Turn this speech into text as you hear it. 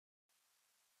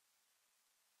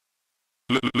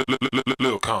LIL Khan,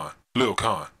 LIL Khan, LIL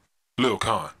Khan, LIL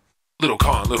Khan, LIL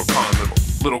Khan, LIL Khan,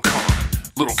 LIL Khan,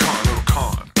 LIL Khan,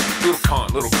 LIL Khan,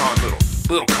 LIL Khan,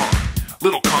 LIL Khan,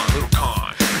 LIL Khan, LIL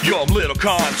Khan. Yo, I'm LIL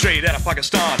Khan, straight out of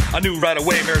Pakistan. I knew right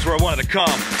away there's where I wanted to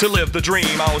come to live the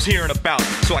dream I was hearing about.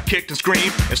 So I kicked and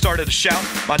screamed and started to shout.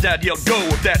 My dad yelled, go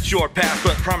if that's your path,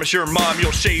 but promise your mom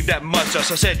you'll shave that mustache.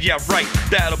 I said, yeah, right,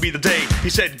 that'll be the day. He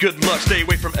said, good luck, stay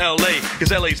away from LA,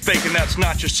 cause LA's fake and that's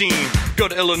not your scene. Go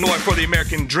to Illinois for the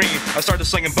American dream. I started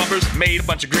slinging bumpers, made a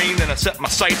bunch of green, then I set my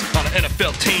sights on an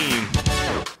NFL team.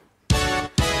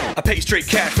 I paid straight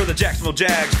cash for the Jacksonville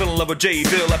Jags. Fell in love with J.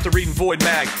 Bill after reading Void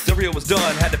Mag. Del Rio was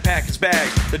done, had to pack his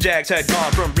bags. The Jags had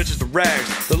gone from riches to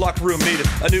rags. The locker room needed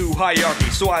a new hierarchy,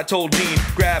 so I told Gene,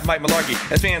 grab Mike Malarkey.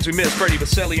 As fans we miss Freddie,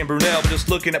 Baselli, and Brunell, but just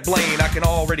looking at Blaine, I can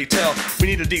already tell we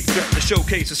need a deep threat to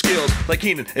showcase his skills, like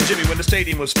Keenan and Jimmy when the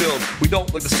stadium was filled. We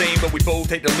don't look the same, but we both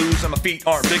hate to lose, and my feet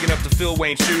aren't big enough to fill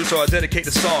Wayne's shoes, so I dedicate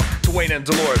the song to Wayne and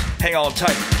Dolores. Hang on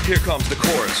tight, here comes the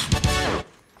chorus.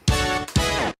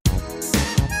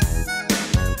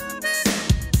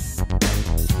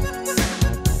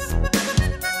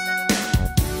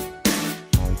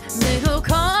 LIL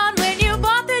Khan, when you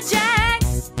bought the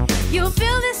Jags, you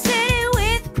fill the city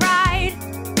with pride.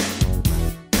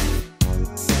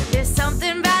 There's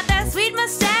something about that sweet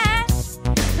mustache.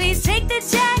 Please take the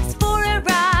Jags for a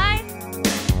ride.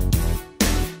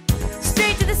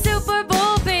 Straight to the Super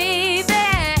Bowl, baby,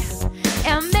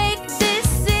 and make this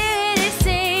city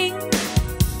sing.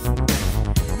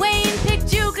 Wayne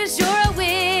picked you cause you're a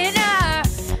winner,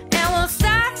 and we'll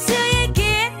stop till you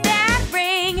get that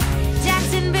ring.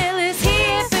 Jacksonville is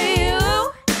here for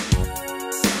you,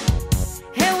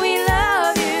 and we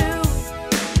love you.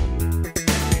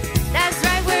 That's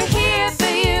right, we're here for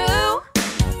you,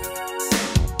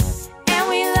 and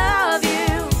we love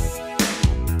you.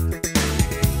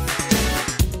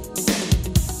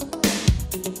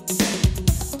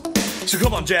 So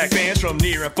come on, Jag fans from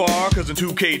near and far, cause in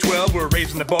 2K12 we're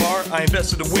raising the bar. I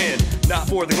invested to win, not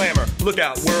for the glamour. Look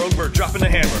out, world, we're dropping the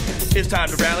hammer. It's time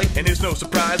to rally, and it's no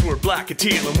surprise. We're black and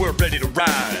teal, and we're ready to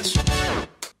rise.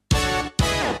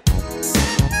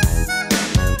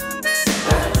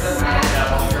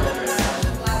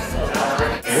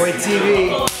 Boy TV.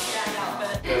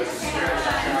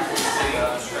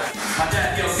 My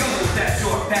dad yelled, yo, that's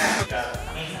your path.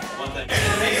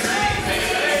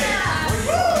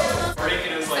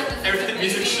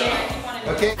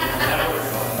 Okay.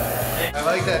 I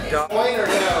like that. Point or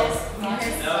no? No.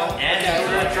 Okay,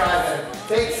 we're gonna try that.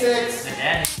 Take 6.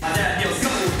 My dad yelled, yo,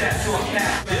 that's your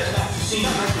path.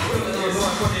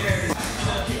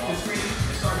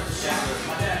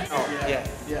 Oh, yeah.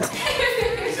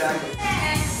 Exactly.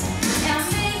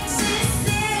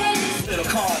 LIL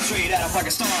Khan, straight out of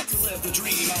Pakistan to live the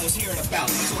dream I was hearing about.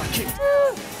 So I kicked.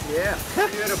 Yeah.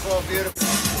 Beautiful, beautiful.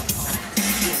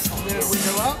 Did we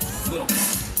go up?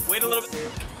 Wait a little bit.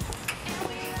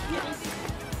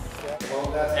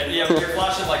 And yeah, you're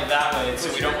flashing like that way,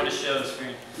 so we don't want to show the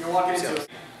screen. You're walking into it.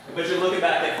 But you're looking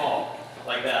back, they fall.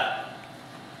 Like that.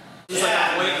 Just like,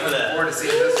 I'm waiting for that. More to see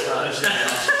this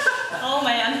one.